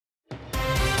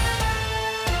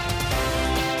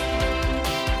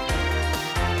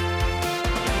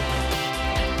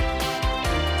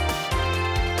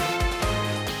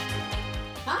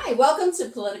welcome to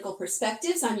Political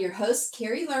Perspectives. I'm your host,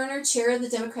 Kari Lerner, Chair of the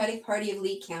Democratic Party of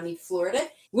Lee County, Florida.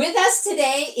 With us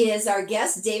today is our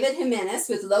guest, David Jimenez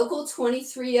with Local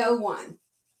 2301.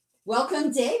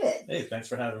 Welcome, David. Hey, thanks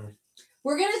for having me.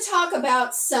 We're going to talk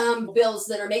about some bills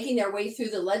that are making their way through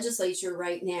the legislature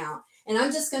right now. And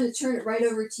I'm just going to turn it right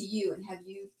over to you and have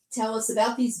you tell us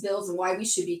about these bills and why we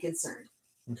should be concerned.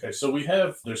 Okay, so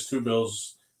there's two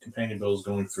bills, companion bills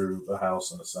going through the House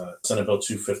and the Senate. Senate Bill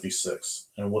 256.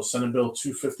 And what Senate Bill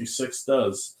 256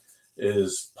 does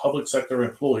is public sector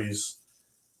employees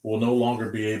will no longer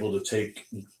be able to take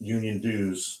union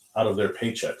dues out of their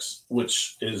paychecks,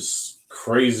 which is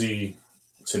crazy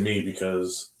to me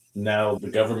because now the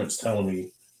government's telling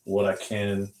me what I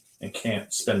can and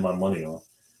can't spend my money on.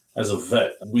 As a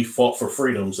vet, we fought for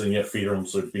freedoms, and yet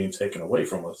freedoms are being taken away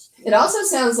from us. It also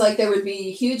sounds like there would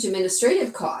be huge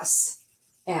administrative costs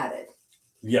added.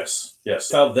 Yes.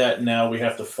 Without that, now we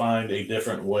have to find a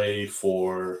different way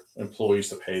for employees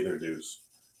to pay their dues,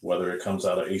 whether it comes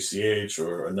out of ACH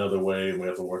or another way, and we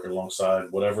have to work alongside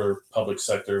whatever public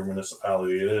sector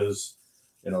municipality it is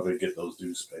in order to get those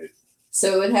dues paid.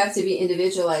 So it would have to be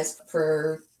individualized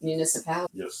per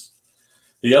municipality. Yes.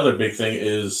 The other big thing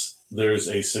is there's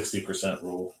a 60%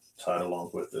 rule tied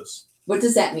along with this. What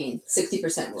does that mean,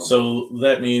 60% rule? So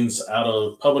that means out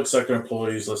of public sector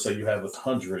employees, let's say you have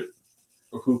 100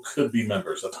 who could be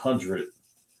members, 100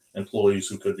 employees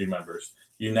who could be members.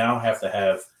 You now have to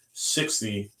have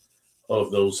 60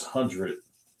 of those 100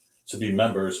 to be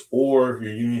members, or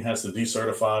your union has to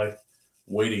decertify,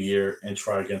 wait a year, and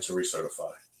try again to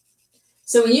recertify.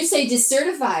 So when you say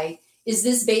decertify, is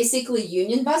this basically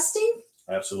union busting?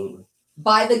 Absolutely.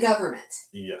 By the government?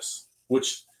 Yes,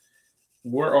 which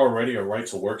we're already a right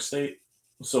to work state.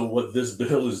 So what this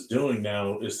bill is doing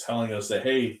now is telling us that,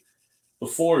 hey,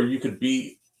 before you could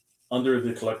be under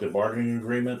the collective bargaining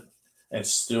agreement and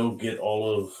still get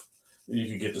you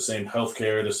could get the same health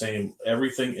care, the same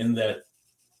everything in that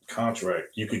contract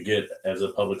you could get as a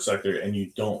public sector, and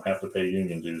you don't have to pay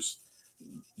union dues.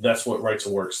 That's what right to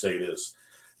work state is.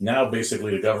 Now,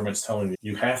 basically, the government's telling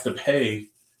you have to pay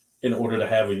in order to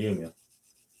have a union,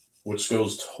 which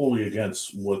goes totally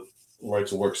against what right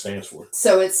to work stands for.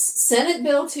 So it's Senate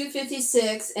Bill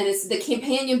 256, and it's the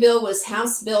companion bill was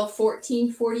House Bill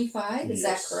 1445. Is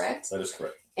that correct? That is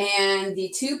correct. And the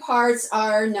two parts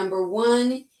are, number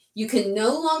one, you can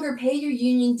no longer pay your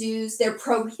union dues. They're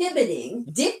dictating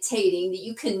that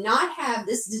you cannot have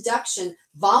this deduction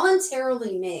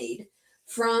voluntarily made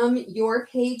from your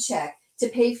paycheck to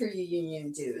pay for your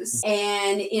union dues.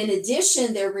 And in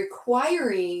addition, they're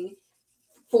requiring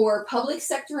for public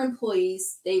sector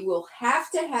employees, they will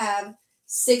have to have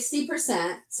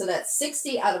 60%. So that's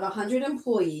 60 out of 100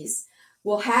 employees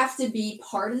will have to be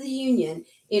part of the union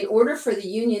in order for the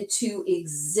union to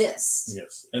exist.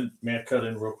 Yes. And may I cut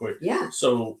in real quick? Yeah.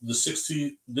 So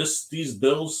these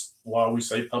bills, while we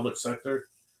say public sector,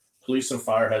 police and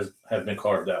fire have been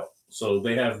carved out. So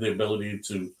they have the ability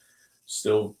to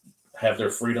still have their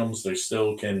freedoms. They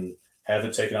still can have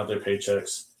it taken out their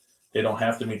paychecks. They don't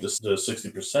have to meet the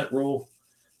 60% rule.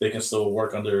 They can still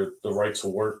work under the right to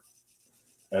work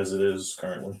as it is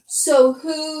currently. So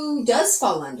who does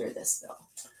fall under this bill?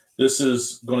 This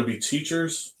is going to be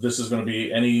teachers. This is going to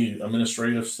be any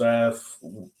administrative staff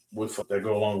that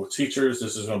go along with teachers.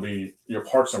 This is going to be your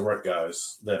parks and rec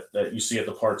guys that you see at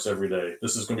the parks every day.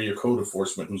 This is going to be your code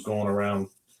enforcement who's going around,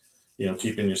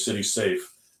 keeping your city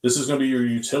safe. This is going to be your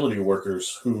utility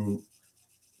workers who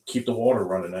keep the water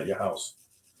running at your house.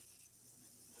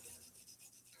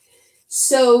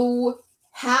 So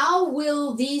how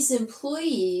will these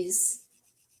employees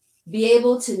be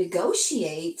able to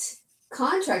negotiate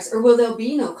contracts, or will there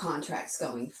be no contracts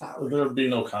going forward? There'll be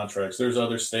no contracts. There's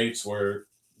other states where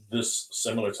this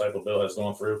similar type of bill has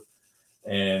gone through,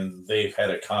 and they've had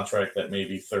a contract that may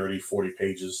be 30, 40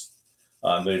 pages.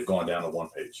 They've gone down to one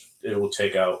page. It will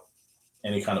take out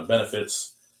any kind of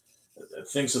benefits,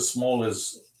 things as small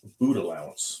as boot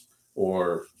allowance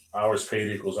or hours paid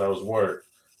equals hours worked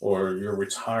or your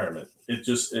retirement.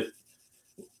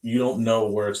 You don't know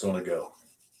where it's going to go.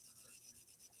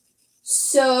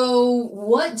 So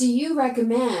what do you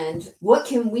recommend? What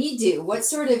can we do? What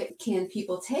sort of can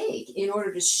people take in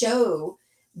order to show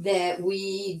that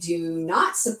we do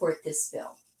not support this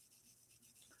bill?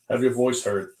 Have your voice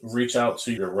heard. Reach out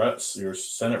to your reps, your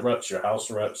Senate reps, your House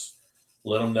reps.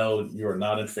 Let them know you are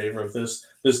not in favor of this.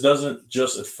 This doesn't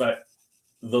just affect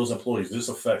those employees. This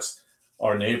affects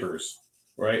our neighbors,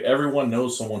 right? Everyone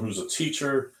knows someone who's a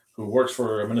teacher, who works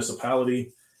for a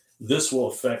municipality. This will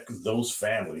affect those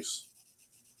families.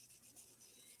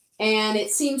 And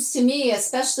it seems to me,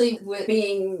 especially with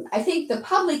being, I think the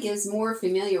public is more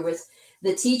familiar with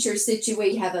the teacher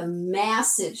situation. You have a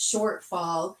massive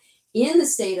shortfall in the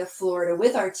state of Florida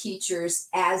with our teachers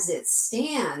as it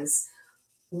stands.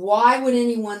 Why would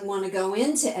anyone want to go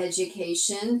into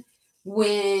education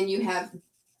when you have,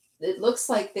 it looks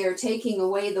like they're taking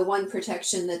away the one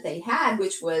protection that they had,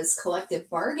 which was collective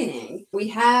bargaining. We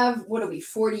have, what are we,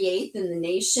 48th in the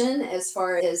nation as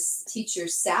far as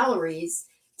teachers' salaries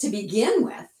to begin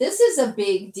with. This is a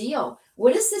big deal.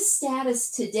 What is the status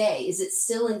today? Is it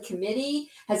still in committee?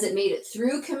 Has it made it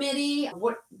through committee?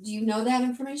 What, do you know that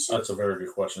information? That's a very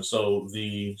good question. So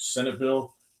the Senate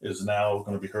bill is now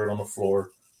going to be heard on the floor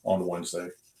on Wednesday.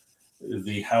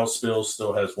 The House bill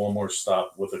still has one more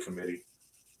stop with the committee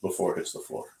before it hits the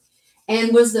floor.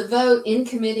 And was the vote in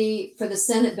committee for the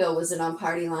Senate bill, was it on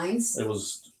party lines? It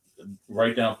was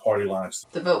right down party lines.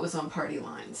 The vote was on party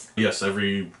lines. Yes,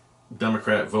 every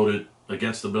Democrat voted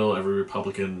against the bill, every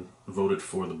Republican voted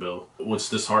for the bill. What's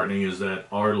disheartening is that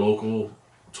our local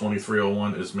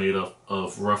 2301 is made up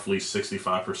of roughly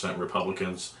 65%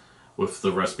 Republicans, with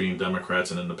the rest being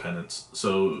Democrats and independents.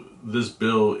 So this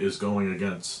bill is going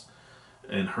against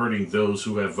and hurting those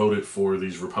who have voted for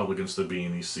these Republicans to be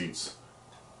in these seats.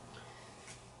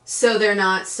 So they're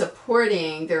not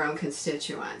supporting their own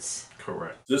constituents.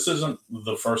 Correct. This isn't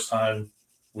the first time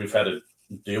we've had to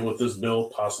deal with this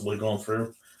bill possibly going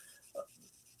through.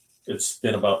 It's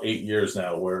been about 8 years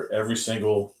now where every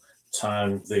single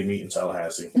time they meet in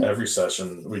Tallahassee, every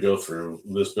session we go through,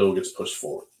 this bill gets pushed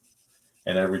forward.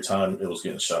 And every time it was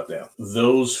getting shot down.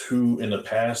 Those who in the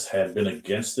past had been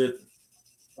against it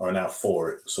are now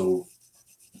for it. So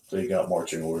they got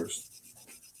marching orders.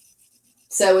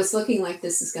 So it's looking like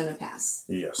this is going to pass.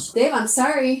 Yes. Dave, I'm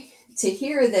sorry to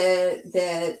hear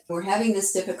that we're having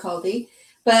this difficulty,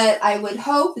 but I would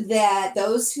hope that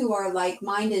those who are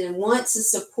like-minded and want to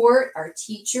support our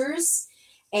teachers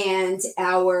and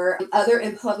our other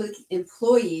public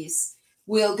employees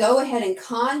will go ahead and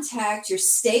contact your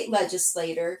state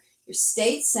legislator, your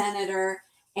state senator,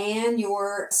 and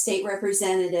your state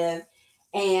representative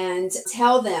and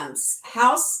tell them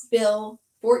House Bill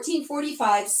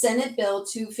 1445, Senate Bill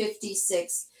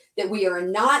 256, that we are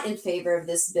not in favor of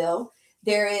this bill.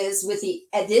 There is, with the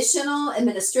additional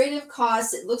administrative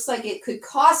costs, it looks like it could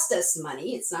cost us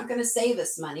money. It's not going to save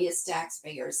us money as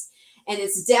taxpayers. And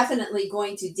it's definitely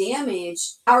going to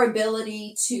damage our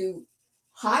ability to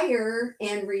hire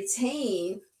and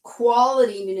retain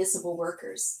quality municipal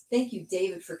workers. Thank you,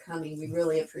 David, for coming. We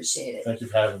really appreciate it. Thank you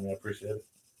for having me. I appreciate it.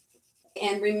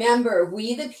 And remember,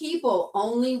 we the people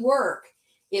only work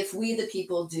if we the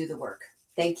people do the work.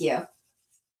 Thank you.